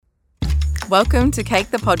Welcome to Cake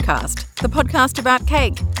the podcast about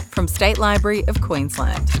cake from State Library of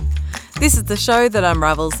Queensland. This is the show that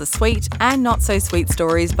unravels the sweet and not so sweet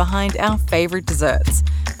stories behind our favourite desserts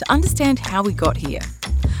to understand how we got here.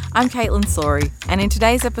 I'm Caitlin Sori, and in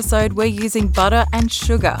today's episode we're using butter and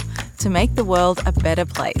sugar to make the world a better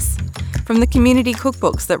place. From the community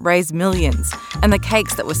cookbooks that raised millions and the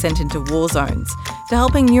cakes that were sent into war zones, to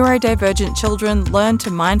helping neurodivergent children learn to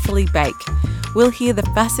mindfully bake, we'll hear the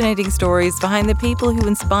fascinating stories behind the people who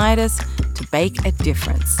inspired us to bake a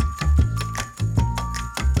difference.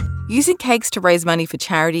 Using cakes to raise money for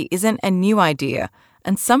charity isn't a new idea,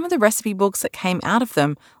 and some of the recipe books that came out of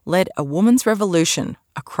them led a woman's revolution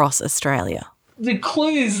across Australia. The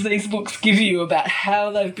clues these books give you about how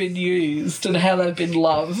they've been used and how they've been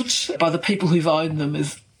loved by the people who've owned them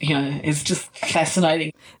is just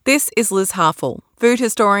fascinating. This is Liz Harfel, food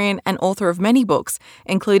historian and author of many books,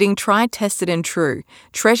 including Tried, Tested and True,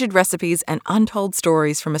 Treasured Recipes and Untold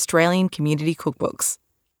Stories from Australian Community Cookbooks.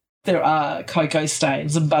 There are cocoa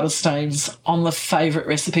stains and butter stains on the favourite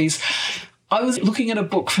recipes. I was looking at a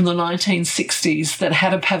book from the 1960s that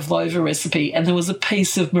had a pavlova recipe and there was a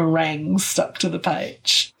piece of meringue stuck to the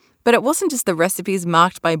page. But it wasn't just the recipes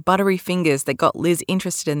marked by buttery fingers that got Liz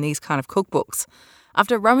interested in these kind of cookbooks.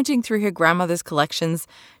 After rummaging through her grandmother's collections,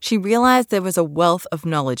 she realised there was a wealth of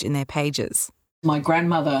knowledge in their pages. My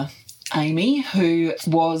grandmother, Amy, who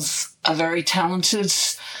was a very talented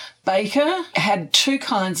baker, had two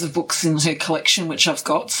kinds of books in her collection, which I've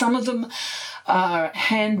got. Some of them are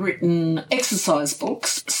handwritten exercise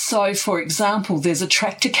books. So, for example, there's a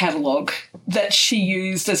tractor catalogue that she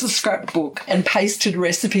used as a scrapbook and pasted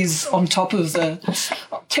recipes on top of the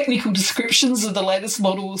technical descriptions of the latest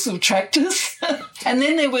models of tractors. And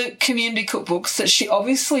then there were community cookbooks that she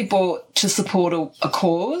obviously bought to support a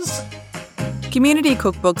cause. Community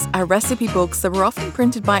cookbooks are recipe books that were often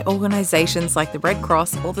printed by organisations like the Red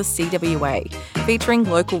Cross or the CWA, featuring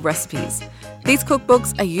local recipes. These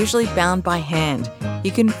cookbooks are usually bound by hand.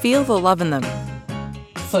 You can feel the love in them.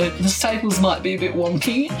 So the staples might be a bit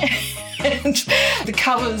wonky and the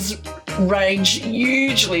covers range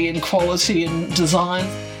hugely in quality and design.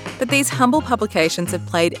 But these humble publications have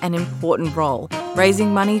played an important role,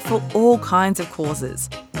 raising money for all kinds of causes.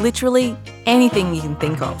 Literally anything you can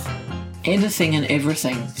think of. Anything and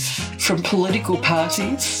everything, from political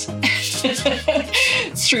parties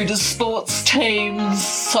through to sports teams,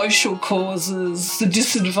 social causes, the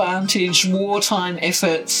disadvantaged, wartime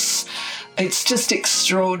efforts. It's just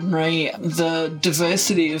extraordinary the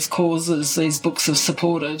diversity of causes these books have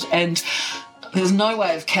supported, and there's no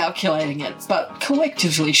way of calculating it, but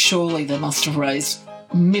collectively surely they must have raised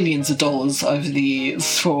millions of dollars over the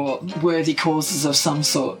years for worthy causes of some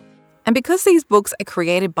sort. And because these books are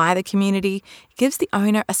created by the community, it gives the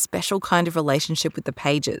owner a special kind of relationship with the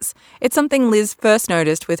pages. It's something Liz first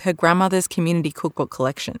noticed with her grandmother's community cookbook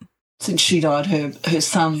collection. Since she died, her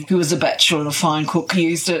son, who was a bachelor and a fine cook,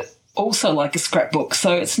 used it also like a scrapbook.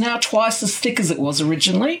 So it's now twice as thick as it was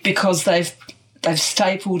originally because they've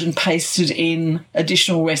stapled and pasted in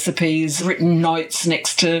additional recipes, written notes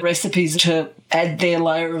next to recipes to add their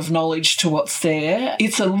layer of knowledge to what's there.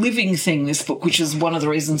 It's a living thing, this book, which is one of the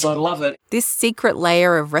reasons I love it. This secret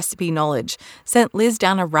layer of recipe knowledge sent Liz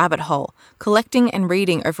down a rabbit hole, collecting and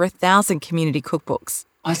reading over 1,000 community cookbooks.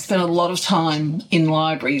 I spent a lot of time in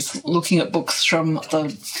libraries looking at books from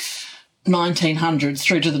the 1900s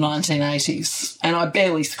through to the 1980s, and I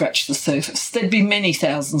barely scratched the surface. There'd be many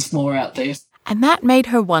thousands more out there. And that made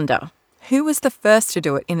her wonder, who was the first to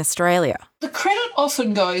do it in Australia? The credit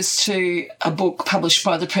often goes to a book published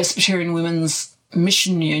by the Presbyterian Women's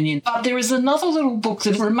Mission Union, but there is another little book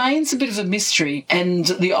that remains a bit of a mystery, and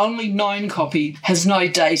the only known copy has no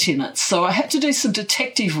date in it. So I had to do some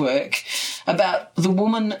detective work about the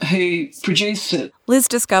woman who produced it. Liz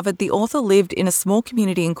discovered the author lived in a small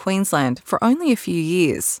community in Queensland for only a few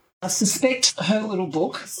years. I suspect her little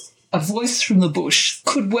book, A Voice from the Bush,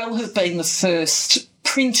 could well have been the first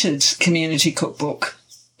printed community cookbook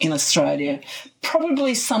in Australia,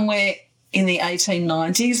 probably somewhere in the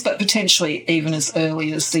 1890s, but potentially even as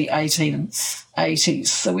early as the 1880s.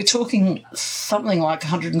 So we're talking something like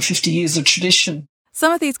 150 years of tradition.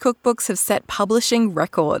 Some of these cookbooks have set publishing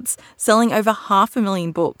records, selling over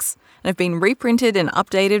 500,000 books, and have been reprinted and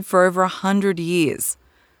updated for over 100 years.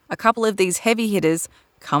 A couple of these heavy hitters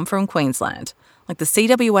come from Queensland, like the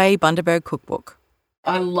CWA Bundaberg Cookbook.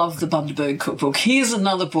 I love the Bundaberg Cookbook. Here's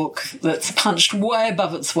another book that's punched way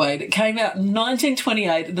above its weight. It came out in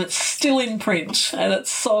 1928 and it's still in print, and it's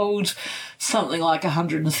sold something like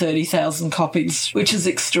 130,000 copies, which is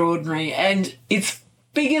extraordinary. And its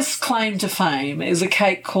biggest claim to fame is a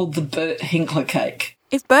cake called the Bert Hinkler cake.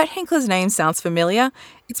 If Bert Hinkler's name sounds familiar,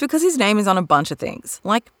 it's because his name is on a bunch of things,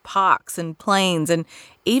 like parks and planes and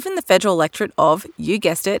even the federal electorate of, you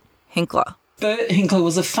guessed it, Hinkler. Bert Hinkler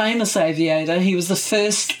was a famous aviator. He was the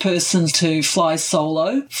first person to fly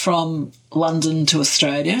solo from London to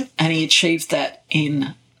Australia, and he achieved that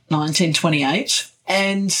in 1928.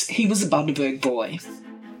 And he was a Bundaberg boy.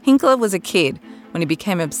 Hinkler was a kid when he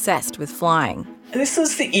became obsessed with flying. This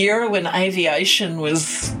was the era when aviation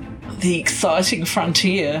was the exciting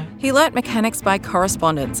frontier. He learnt mechanics by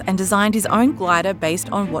correspondence and designed his own glider based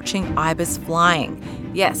on watching ibis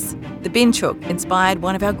flying. Yes, the Binchuk inspired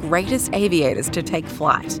one of our greatest aviators to take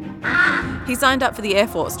flight. He signed up for the Air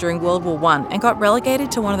Force during World War I and got relegated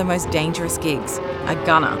to one of the most dangerous gigs, a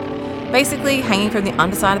gunner. Basically hanging from the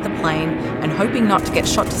underside of the plane and hoping not to get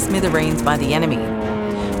shot to smithereens by the enemy.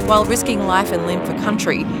 While risking life and limb for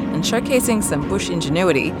country and showcasing some bush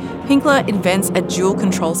ingenuity, Hinkler invents a dual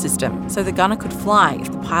control system so the gunner could fly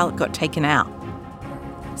if the pilot got taken out.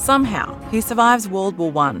 Somehow, he survives World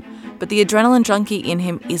War I, but the adrenaline junkie in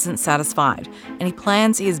him isn't satisfied, and he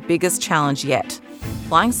plans his biggest challenge yet,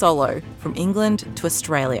 flying solo from England to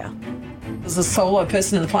Australia. As a solo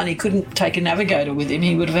person in the plane, he couldn't take a navigator with him.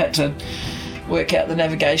 He would have had to work out the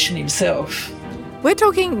navigation himself. We're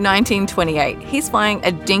talking 1928. He's flying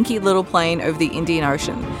a dinky little plane over the Indian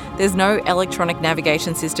Ocean. There's no electronic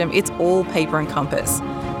navigation system, it's all paper and compass.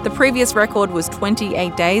 The previous record was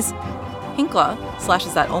 28 days. Hinkler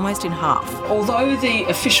slashes that almost in half. Although the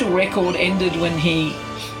official record ended when he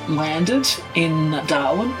landed in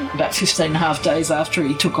Darwin, about 15 and a half days after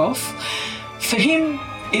he took off, for him,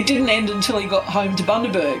 it didn't end until he got home to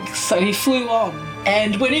Bundaberg, so he flew on.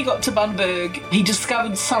 And when he got to Bundaberg, he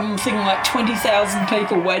discovered something like 20,000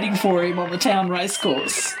 people waiting for him on the town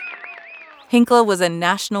racecourse. Hinkler was a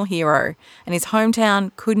national hero, and his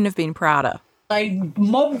hometown couldn't have been prouder. They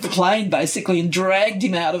mobbed the plane, basically, and dragged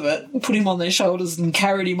him out of it, put him on their shoulders and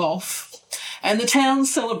carried him off. And the town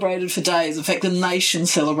celebrated for days. In fact, the nation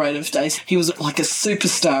celebrated for days. He was like a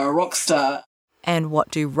superstar, a rock star. And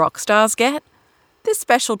what do rock stars get? This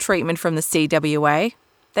special treatment from the CWA.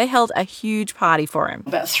 They held a huge party for him.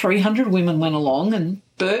 About 300 women went along, and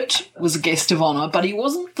Bert was a guest of honour, but he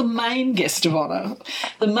wasn't the main guest of honour.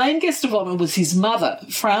 The main guest of honour was his mother,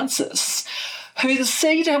 Frances, who the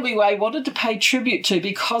CWA wanted to pay tribute to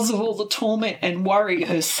because of all the torment and worry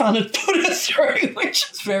her son had put her through, which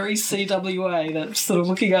is very CWA, that sort of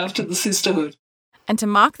looking after the sisterhood. And to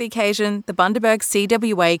mark the occasion, the Bundaberg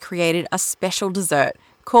CWA created a special dessert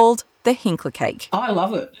called the Hinkler cake. I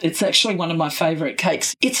love it. It's actually one of my favourite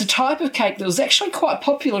cakes. It's a type of cake that was actually quite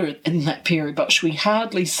popular in that period, but we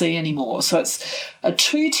hardly see anymore. So it's a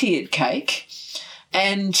two-tiered cake,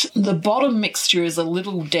 and the bottom mixture is a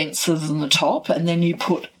little denser than the top, and then you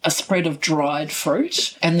put a spread of dried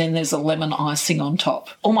fruit, and then there's a lemon icing on top.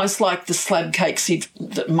 Almost like the slab cakes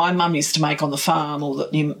that my mum used to make on the farm, or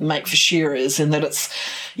that you make for shearers, in that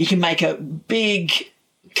you can make a big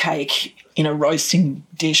cake in a roasting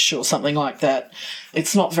dish or something like that.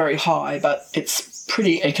 It's not very high, but it's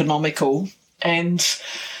pretty economical. And,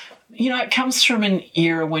 it comes from an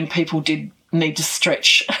era when people did need to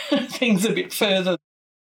stretch things a bit further.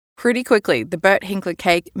 Pretty quickly, the Bert Hinkler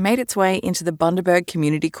cake made its way into the Bundaberg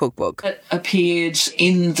Community Cookbook. It appeared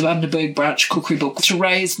in the Bundaberg Branch Cookery Book to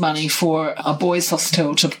raise money for a boys'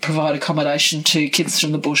 hostel to provide accommodation to kids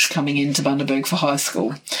from the bush coming into Bundaberg for high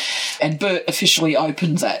school. And Bert officially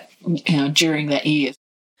opened that during that year.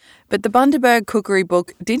 But the Bundaberg Cookery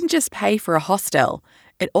Book didn't just pay for a hostel,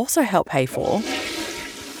 it also helped pay for...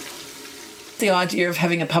 The idea of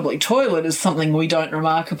having a public toilet is something we don't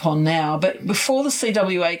remark upon now, but before the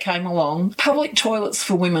CWA came along, public toilets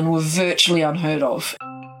for women were virtually unheard of.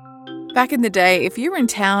 Back in the day, if you were in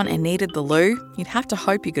town and needed the loo, you'd have to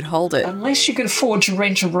hope you could hold it. Unless you could afford to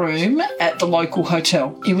rent a room at the local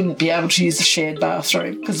hotel, you wouldn't be able to use the shared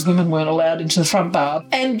bathroom because women weren't allowed into the front bar.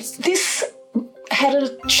 And this had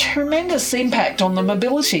a tremendous impact on the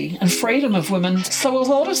mobility and freedom of women. So a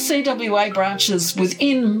lot of CWA branches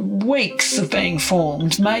within weeks of being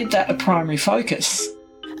formed made that a primary focus.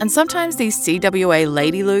 And sometimes these CWA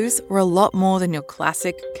lady loos were a lot more than your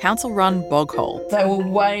classic council-run bog hole. They were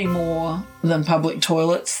way more than public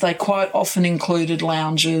toilets. They quite often included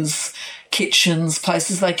lounges, kitchens,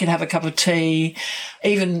 places they could have a cup of tea,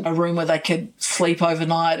 even a room where they could sleep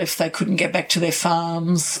overnight if they couldn't get back to their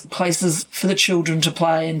farms, places for the children to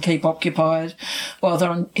play and keep occupied while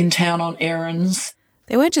they're in town on errands.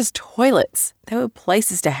 They weren't just toilets, they were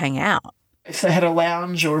places to hang out. If they had a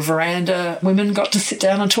lounge or a veranda, women got to sit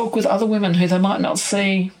down and talk with other women who they might not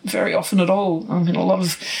see very often at all. I mean, a lot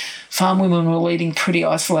of farm women were leading pretty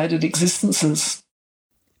isolated existences.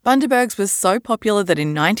 Bundaberg's was so popular that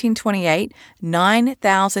in 1928,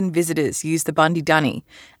 9,000 visitors used the Bundy Dunny,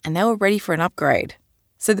 and they were ready for an upgrade.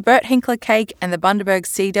 So the Bert Hinkler cake and the Bundaberg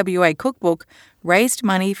CWA cookbook raised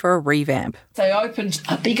money for a revamp. They opened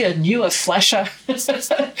a bigger, newer, flasher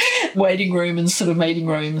waiting room and sort of meeting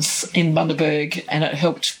rooms in Bundaberg, and it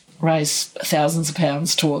helped raise thousands of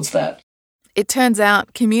pounds towards that. It turns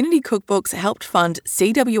out community cookbooks helped fund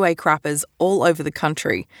CWA crappers all over the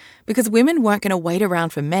country because women weren't going to wait around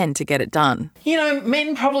for men to get it done. You know,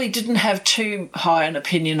 men probably didn't have too high an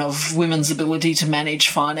opinion of women's ability to manage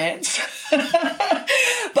finance.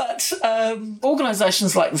 But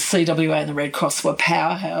organisations like the CWA and the Red Cross were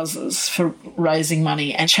powerhouses for raising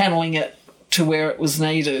money and channeling it to where it was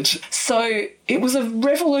needed. So it was a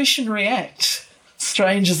revolutionary act,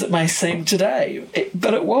 strange as it may seem today,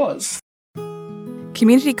 but it was.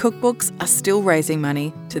 Community cookbooks are still raising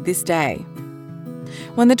money to this day.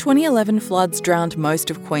 When the 2011 floods drowned most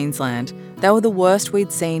of Queensland, they were the worst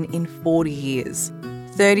we'd seen in 40 years.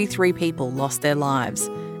 33 people lost their lives,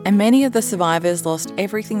 and many of the survivors lost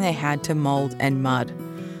everything they had to mould and mud.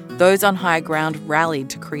 Those on higher ground rallied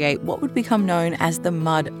to create what would become known as the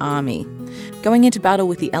Mud Army, going into battle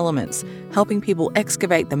with the elements, helping people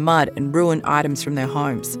excavate the mud and ruined items from their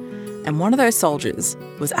homes. And one of those soldiers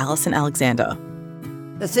was Alison Alexander.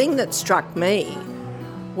 The thing that struck me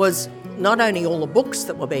was not only all the books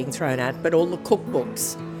that were being thrown at, but all the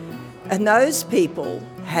cookbooks. And those people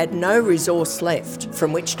had no resource left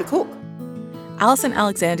from which to cook. Alison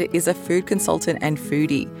Alexander is a food consultant and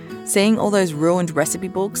foodie. Seeing all those ruined recipe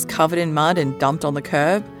books covered in mud and dumped on the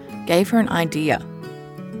curb gave her an idea.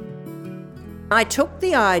 I took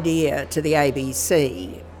the idea to the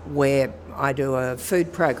ABC, where I do a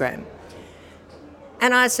food program.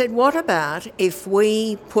 And I said, what about if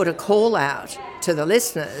we put a call out to the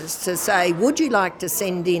listeners to say, would you like to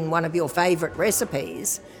send in one of your favourite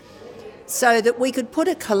recipes, so that we could put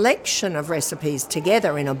a collection of recipes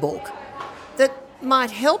together in a book that might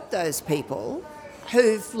help those people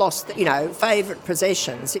who've lost, favourite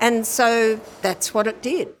possessions. And so that's what it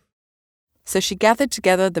did. So she gathered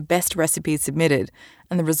together the best recipes submitted,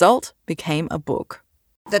 and the result became a book.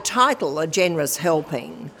 The title, A Generous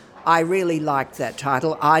Helping, I really liked that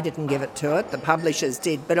title. I didn't give it to it, the publishers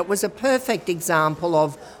did, but it was a perfect example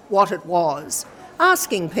of what it was,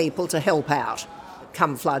 asking people to help out.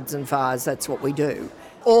 Come floods and fires, that's what we do.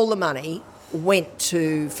 All the money went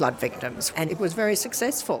to flood victims, and it was very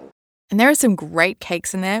successful. And there are some great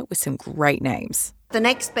cakes in there with some great names. The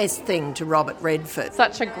next best thing to Robert Redford.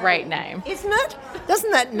 Such a great name. Isn't it?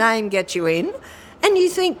 Doesn't that name get you in? And you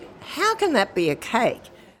think, how can that be a cake?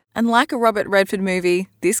 And like a Robert Redford movie,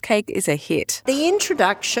 this cake is a hit. The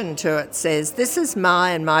introduction to it says, this is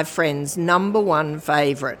my and my friend's #1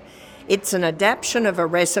 favourite. It's an adaptation of a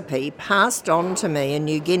recipe passed on to me in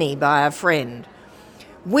New Guinea by a friend.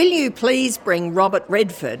 Will you please bring Robert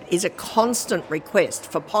Redford is a constant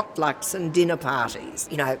request for potlucks and dinner parties.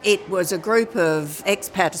 It was a group of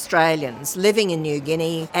expat Australians living in New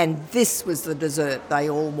Guinea, and this was the dessert they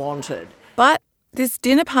all wanted. But this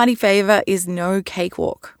dinner party favour is no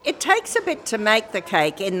cakewalk. It takes a bit to make the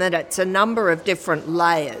cake in that it's a number of different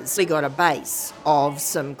layers. We got a base of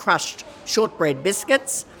some crushed shortbread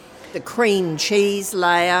biscuits, the cream cheese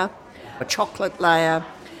layer, a chocolate layer,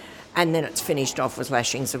 and then it's finished off with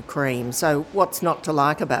lashings of cream. So what's not to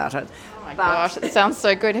like about it? Oh my gosh, it sounds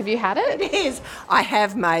so good. Have you had it? It is. I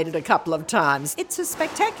have made it a couple of times. It's a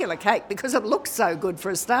spectacular cake because it looks so good for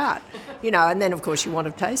a start, and then of course you want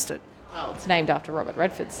to taste it. Well, it's named after Robert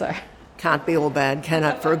Redford, so... Can't be all bad, can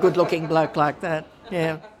it, for a good-looking bloke like that?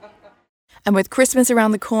 Yeah. And with Christmas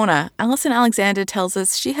around the corner, Alison Alexander tells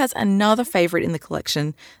us she has another favourite in the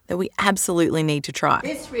collection that we absolutely need to try.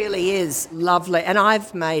 This really is lovely, and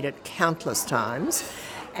I've made it countless times.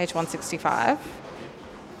 Page 165.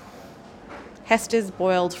 Hester's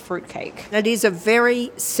boiled fruitcake. It is a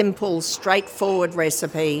very simple, straightforward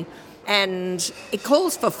recipe, and it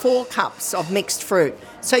calls for 4 cups of mixed fruit,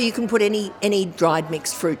 so you can put any dried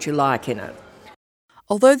mixed fruit you like in it.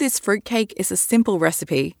 Although this fruitcake is a simple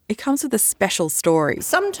recipe, it comes with a special story.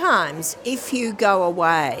 Sometimes, if you go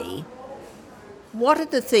away, what are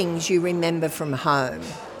the things you remember from home?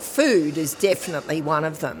 Food is definitely one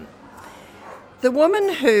of them. The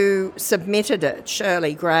woman who submitted it,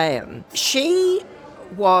 Shirley Graham, she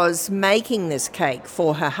was making this cake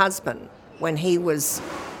for her husband when he was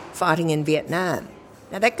fighting in Vietnam.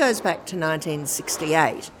 Now that goes back to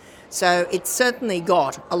 1968, so it's certainly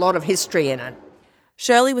got a lot of history in it.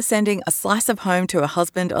 Shirley was sending a slice of home to her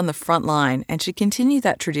husband on the front line, and she continued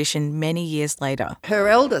that tradition many years later. Her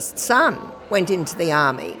eldest son went into the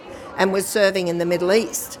army and was serving in the Middle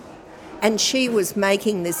East. And she was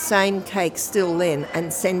making this same cake still then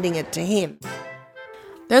and sending it to him.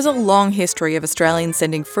 There's a long history of Australians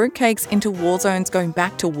sending fruitcakes into war zones going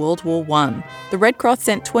back to World War I. The Red Cross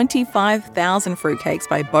sent 25,000 fruitcakes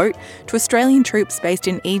by boat to Australian troops based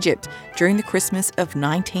in Egypt during the Christmas of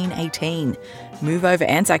 1918. Move over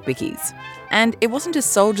Anzac bickies. And it wasn't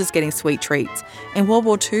just soldiers getting sweet treats. In World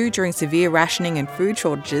War II, during severe rationing and food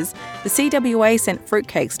shortages, the CWA sent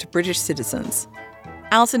fruitcakes to British citizens.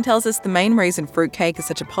 Alison tells us the main reason fruitcake is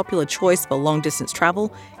such a popular choice for long-distance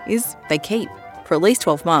travel is they keep for at least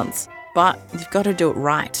 12 months. But you've got to do it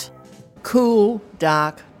right. Cool,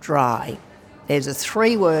 dark, dry. There's the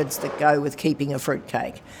 3 words that go with keeping a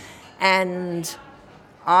fruitcake. And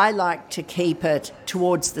I like to keep it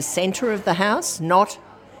towards the centre of the house, not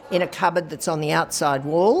in a cupboard that's on the outside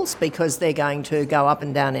walls because they're going to go up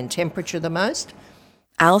and down in temperature the most.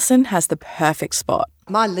 Alison has the perfect spot.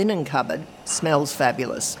 My linen cupboard smells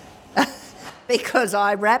fabulous because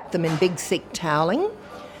I wrap them in big thick toweling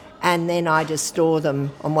and then I just store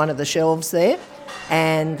them on one of the shelves there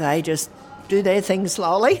and they just do their thing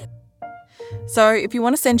slowly. So if you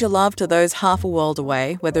want to send your love to those half a world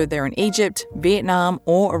away, whether they're in Egypt, Vietnam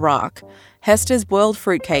or Iraq, Hester's boiled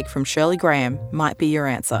fruitcake from Shirley Graham might be your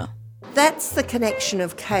answer. That's the connection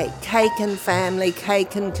of cake. Cake and family,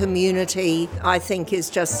 cake and community, I think is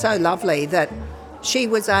just so lovely that she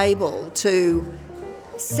was able to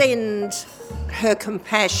send her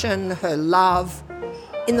compassion, her love,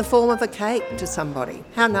 in the form of a cake to somebody.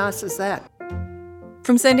 How nice is that?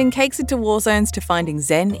 From sending cakes into war zones to finding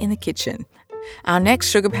zen in the kitchen. Our next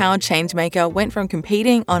sugar-powered changemaker went from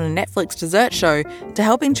competing on a Netflix dessert show to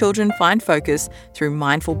helping children find focus through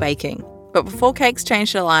mindful baking. But before cakes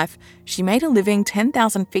changed her life, she made a living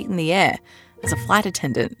 10,000 feet in the air as a flight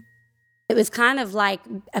attendant. It was kind of like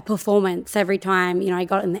a performance every time, I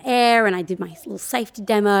got in the air and I did my little safety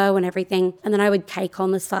demo and everything, and then I would cake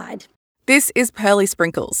on the side. This is Pearly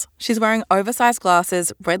Sprinkles. She's wearing oversized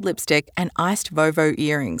glasses, red lipstick and iced Vovo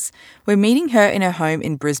earrings. We're meeting her in her home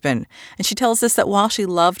in Brisbane, and she tells us that while she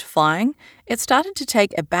loved flying, it started to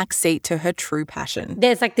take a back seat to her true passion.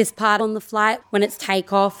 There's like this part on the flight when it's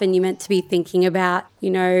takeoff and you're meant to be thinking about,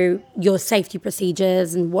 your safety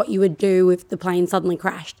procedures and what you would do if the plane suddenly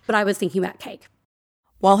crashed. But I was thinking about cake.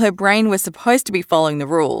 While her brain was supposed to be following the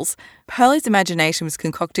rules, Pearly's imagination was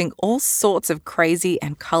concocting all sorts of crazy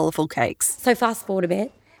and colourful cakes. So fast forward a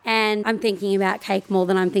bit, and I'm thinking about cake more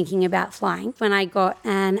than I'm thinking about flying. When I got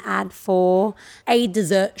an ad for a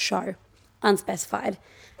dessert show, unspecified,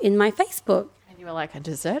 in my Facebook. And you were like, a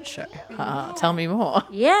dessert show? Tell me more.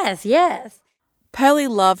 Yes. Pearly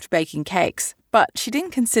loved baking cakes, but she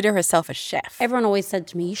didn't consider herself a chef. Everyone always said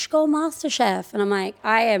to me, you should go MasterChef. And I'm like,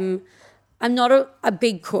 I'm not a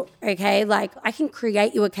big cook, okay? Like, I can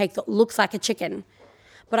create you a cake that looks like a chicken,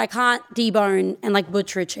 but I can't debone and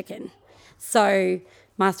butcher a chicken. So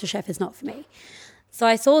MasterChef is not for me. So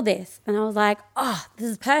I saw this and I was like, this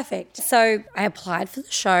is perfect. So I applied for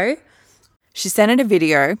the show. She sent in a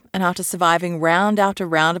video, and after surviving round after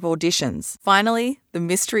round of auditions, finally, the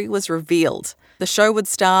mystery was revealed. The show would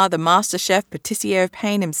star the MasterChef patissier of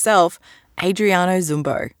pain himself, Adriano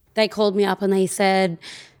Zumbo. They called me up and they said,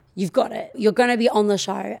 you've got it. You're going to be on the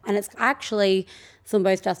show. And it's actually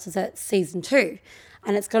Zumbo's Just Dessert season 2.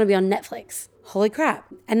 And it's going to be on Netflix. Holy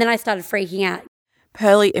crap. And then I started freaking out.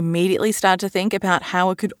 Pearly immediately started to think about how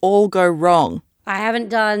it could all go wrong. I haven't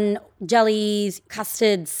done jellies,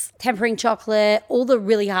 custards, tempering chocolate, all the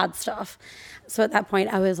really hard stuff. So at that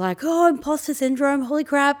point I was like, imposter syndrome, holy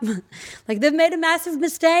crap. They've made a massive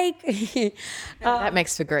mistake. That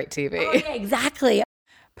makes for great TV. Oh, yeah, exactly.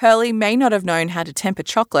 Pearly may not have known how to temper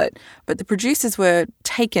chocolate, but the producers were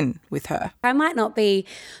taken with her. I might not be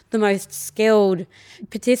the most skilled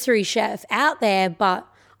patisserie chef out there, but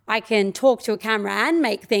I can talk to a camera and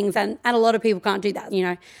make things, and a lot of people can't do that,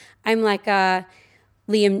 I'm like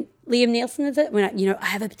Liam Neeson, is it? When I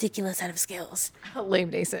have a particular set of skills.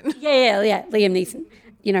 Liam Neeson. Yeah, Liam Neeson.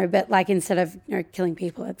 But instead of killing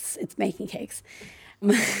people, it's making cakes.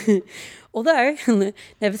 Although,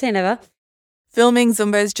 never say never. Filming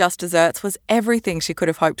Zumbo's Just Desserts was everything she could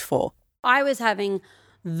have hoped for. I was having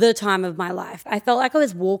the time of my life. I felt like I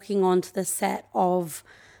was walking onto the set of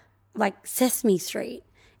Sesame Street.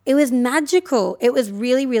 It was magical. It was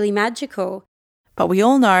really, really magical. But we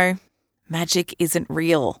all know magic isn't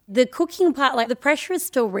real. The cooking part, like the pressure is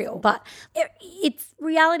still real, but it's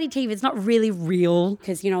reality TV. It's not really real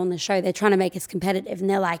because, on the show they're trying to make us competitive and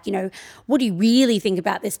they're like, what do you really think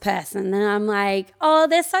about this person? And I'm like, oh,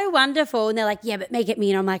 they're so wonderful. And they're like, yeah, but make it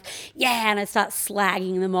mean. I'm like, yeah. And I start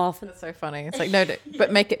slagging them off. That's so funny. It's like, no,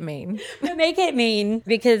 but make it mean. But make it mean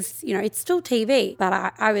because, it's still TV.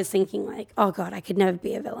 But I was thinking like, oh God, I could never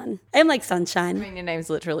be a villain. I'm like Sunshine. I mean, your name's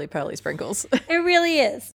literally Pearly Sprinkles. It really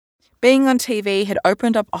is. Being on TV had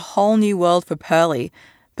opened up a whole new world for Pearly,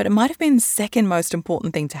 but it might have been the second most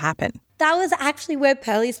important thing to happen. That was actually where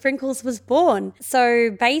Pearly Sprinkles was born.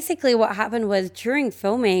 So basically what happened was during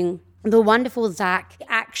filming, the wonderful Zach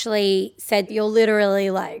actually said, you're literally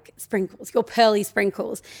like sprinkles, you're Pearly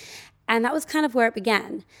Sprinkles. And that was kind of where it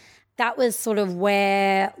began. That was sort of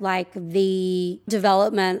where like the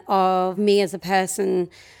development of me as a person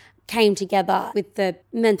came together with the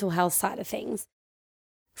mental health side of things.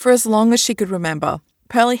 For as long as she could remember,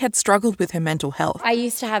 Pearly had struggled with her mental health. I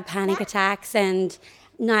used to have panic attacks and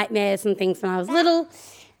nightmares and things when I was little.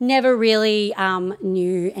 Never really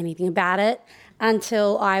knew anything about it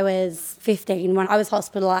until I was 15 when I was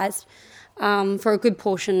hospitalised for a good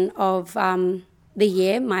portion of the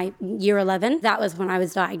year, my year 11. That was when I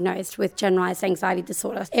was diagnosed with generalised anxiety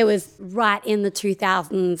disorder. It was right in the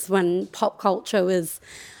 2000s when pop culture was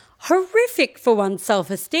horrific for one's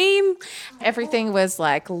self-esteem. Everything was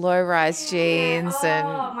like low-rise jeans and...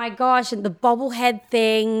 Oh my gosh, and the bobblehead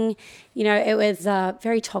thing. It was a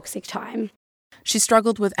very toxic time. She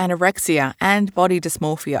struggled with anorexia and body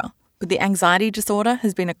dysmorphia, but the anxiety disorder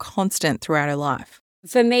has been a constant throughout her life.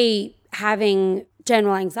 For me, having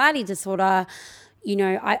general anxiety disorder,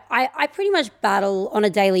 I pretty much battle on a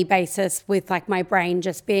daily basis with like my brain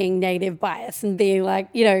just being negative bias and being like,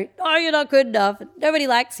 oh, you're not good enough, nobody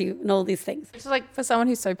likes you and all these things. It's like for someone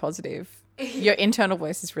who's so positive, your internal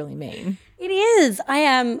voice is really mean. It is. I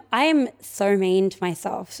am so mean to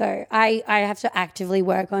myself. So I have to actively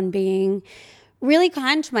work on being really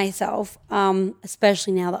kind to myself,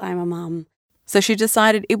 especially now that I'm a mum. So she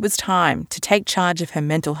decided it was time to take charge of her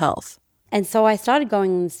mental health. And so I started going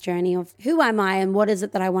on this journey of who am I and what is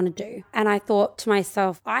it that I want to do? And I thought to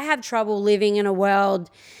myself, I have trouble living in a world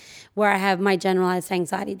where I have my generalized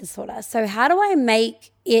anxiety disorder. So how do I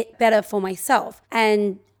make it better for myself?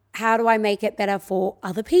 And how do I make it better for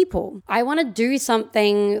other people? I want to do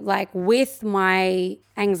something like with my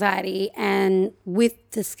anxiety and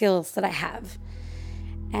with the skills that I have.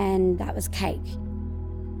 And that was cake.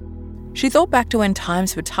 She thought back to when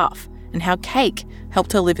times were tough and how cake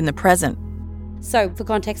helped her live in the present. So for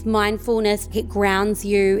context, mindfulness, it grounds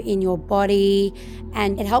you in your body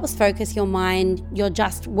and it helps focus your mind. You're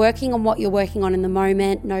just working on what you're working on in the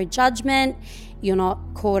moment, no judgment. You're not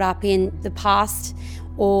caught up in the past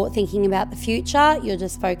or thinking about the future. You're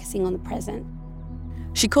just focusing on the present.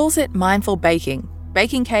 She calls it mindful baking,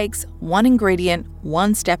 baking cakes, one ingredient,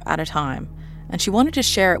 one step at a time. And she wanted to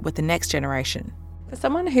share it with the next generation. For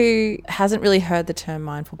someone who hasn't really heard the term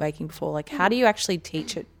mindful baking before, like how do you actually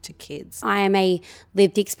teach it to kids? I am a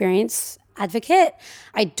lived experience advocate.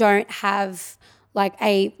 I don't have like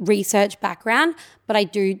a research background, but I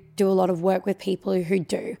do a lot of work with people who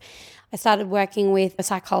do. I started working with a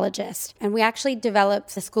psychologist and we actually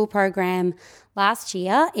developed a school program last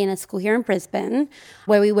year in a school here in Brisbane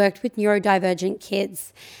where we worked with neurodivergent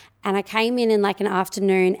kids. And I came in like an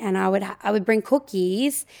afternoon and I would bring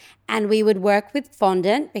cookies and we would work with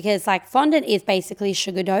fondant because like fondant is basically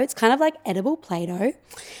sugar dough. It's kind of like edible Play-Doh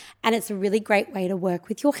and it's a really great way to work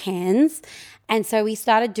with your hands. And so we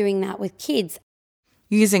started doing that with kids.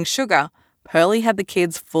 Using sugar, Pearly had the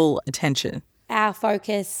kids' full attention. Our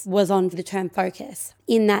focus was on the term focus.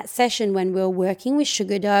 In that session when we were working with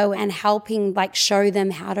sugar dough and helping like show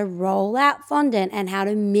them how to roll out fondant and how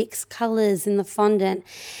to mix colours in the fondant,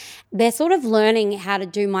 they're sort of learning how to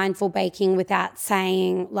do mindful baking without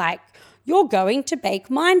saying like, you're going to bake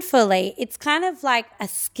mindfully. It's kind of like a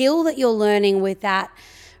skill that you're learning without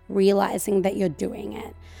realising that you're doing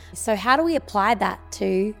it. So how do we apply that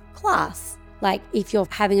to class? Like if you're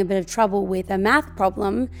having a bit of trouble with a math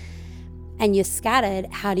problem, and you're scattered,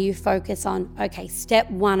 how do you focus on, okay, step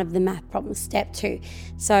one of the math problem, step two?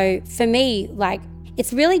 So for me, like,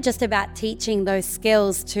 it's really just about teaching those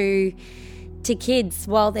skills to kids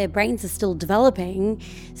while their brains are still developing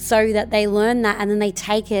so that they learn that and then they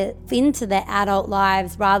take it into their adult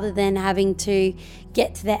lives rather than having to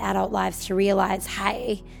get to their adult lives to realise,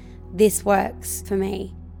 hey, this works for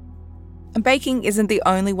me. And baking isn't the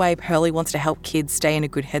only way Pearly wants to help kids stay in a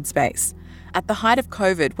good headspace. At the height of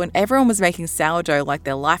COVID, when everyone was making sourdough like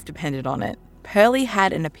their life depended on it, Pearly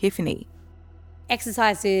had an epiphany.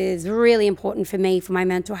 Exercise is really important for me, for my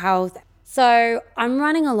mental health. So I'm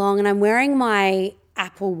running along and I'm wearing my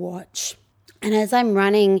Apple Watch. And as I'm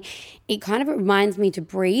running, it kind of reminds me to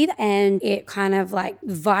breathe, and it kind of like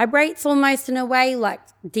vibrates almost in a way, like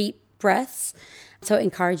deep breaths. So it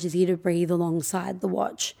encourages you to breathe alongside the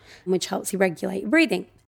watch, which helps you regulate your breathing.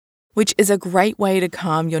 Which is a great way to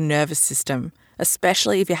calm your nervous system,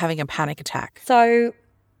 especially if you're having a panic attack. So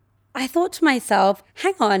I thought to myself,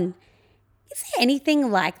 hang on, is there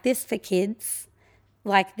anything like this for kids?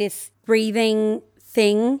 Like this breathing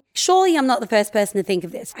thing? Surely I'm not the first person to think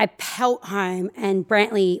of this. I pelt home and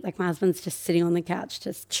Brantley, like my husband's just sitting on the couch,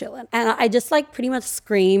 just chilling. And I just like pretty much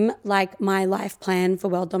scream like my life plan for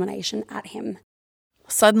world domination at him.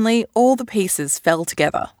 Suddenly, all the pieces fell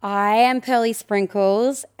together. I am Pearly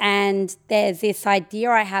Sprinkles, and there's this idea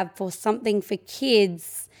I have for something for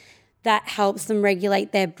kids that helps them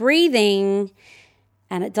regulate their breathing,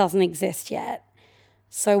 and it doesn't exist yet.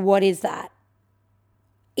 So what is that?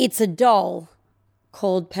 It's a doll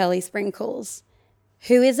called Pearly Sprinkles,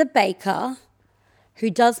 who is a baker who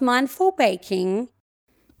does mindful baking.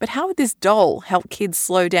 But how would this doll help kids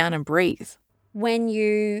slow down and breathe? When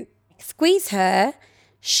you squeeze her,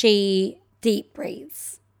 she deep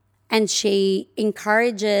breathes, and she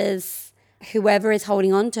encourages whoever is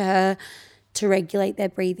holding on to her to regulate their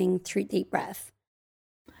breathing through deep breath.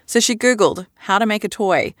 So she Googled how to make a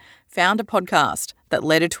toy, found a podcast that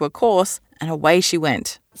led her to a course, and away she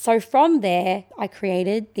went. So from there, I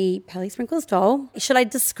created the Pearly Sprinkles doll. Should I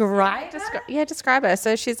describe her? Describe her.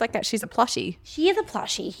 So she's a plushie. She is a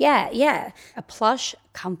plushie, yeah. A plush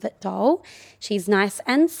comfort doll. She's nice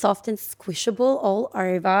and soft and squishable all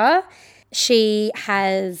over. She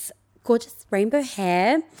has gorgeous rainbow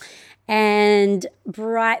hair and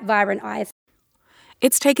bright, vibrant eyes.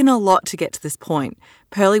 It's taken a lot to get to this point.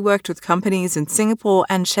 Pearly worked with companies in Singapore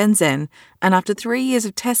and Shenzhen, and after 3 years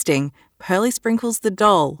of testing, Pearly Sprinkles the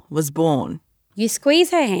doll was born. You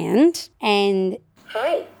squeeze her hand and...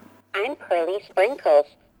 Hi, I'm Pearly Sprinkles.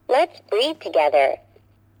 Let's breathe together.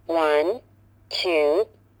 1, 2,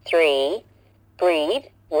 3. Breathe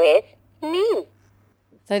with me.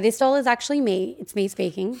 So this doll is actually me. It's me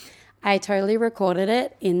speaking. I totally recorded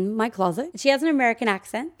it in my closet. She has an American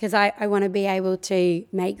accent because I want to be able to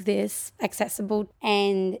make this accessible.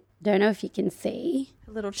 And don't know if you can see.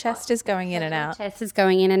 Her little chest is going in and out. Chest is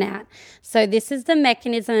going in and out. So this is the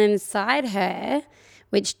mechanism inside her,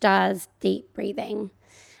 which does deep breathing.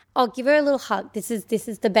 I'll give her a little hug. This is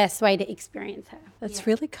the best way to experience her. That's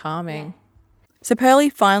really calming. So Pearly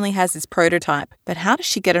finally has this prototype, but how does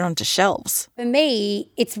she get it onto shelves? For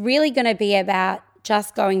me, it's really going to be about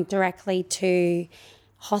just going directly to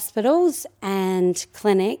hospitals and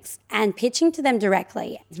clinics and pitching to them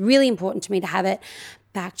directly. It's really important to me to have it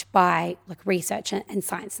backed by like research and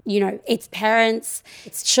science. You know, it's parents,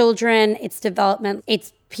 it's children, it's development,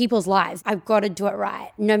 it's people's lives. I've got to do it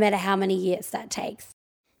right, no matter how many years that takes.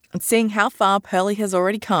 And seeing how far Pearly has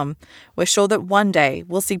already come, we're sure that one day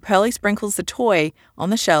we'll see Pearly Sprinkles the toy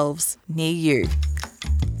on the shelves near you.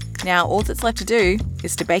 Now, all that's left to do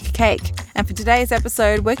is to bake a cake. And for today's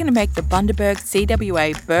episode, we're going to make the Bundaberg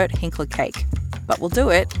CWA Bert Hinkler cake. But we'll do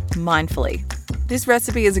it mindfully. This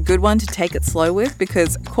recipe is a good one to take it slow with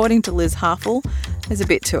because, according to Liz Harfel, there's a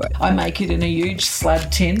bit to it. I make it in a huge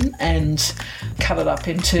slab tin and cut it up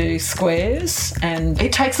into squares. And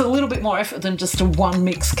it takes a little bit more effort than just a one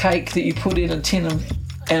mix cake that you put in a tin of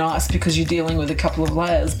and ice because you're dealing with a couple of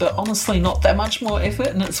layers, but honestly not that much more effort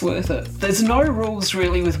and it's worth it. There's no rules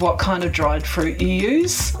really with what kind of dried fruit you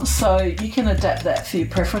use, so you can adapt that for your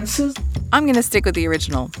preferences. I'm going to stick with the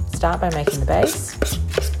original. Start by making the base.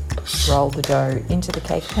 Roll the dough into the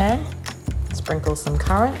cake pan. Sprinkle some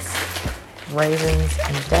currants, raisins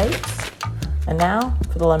and dates. And now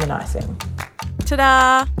for the lemon icing.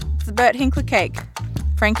 Ta-da! It's the Bert Hinkler cake.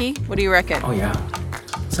 Frankie, what do you reckon? Oh yeah,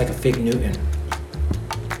 it's like a fig Newton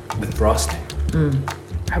with frosting.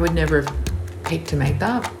 I would never have picked to make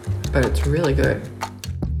that, but it's really good.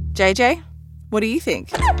 JJ, what do you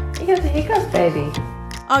think? You got the hiccups, baby.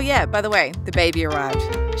 Oh yeah, by the way, the baby arrived.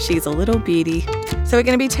 She's a little beauty. So we're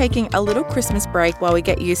going to be taking a little Christmas break while we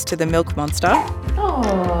get used to the milk monster.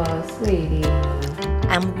 Oh, sweetie.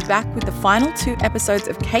 And we'll be back with the final 2 episodes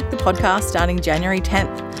of Cake the Podcast starting January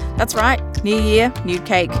 10th. That's right, new year, new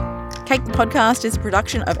cake. Cake the Podcast is a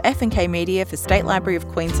production of F&K Media for State Library of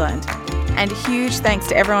Queensland. And a huge thanks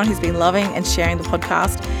to everyone who's been loving and sharing the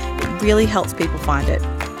podcast. It really helps people find it.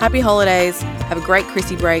 Happy holidays, have a great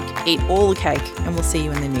Chrissy break, eat all the cake, and we'll see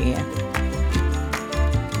you in the new year.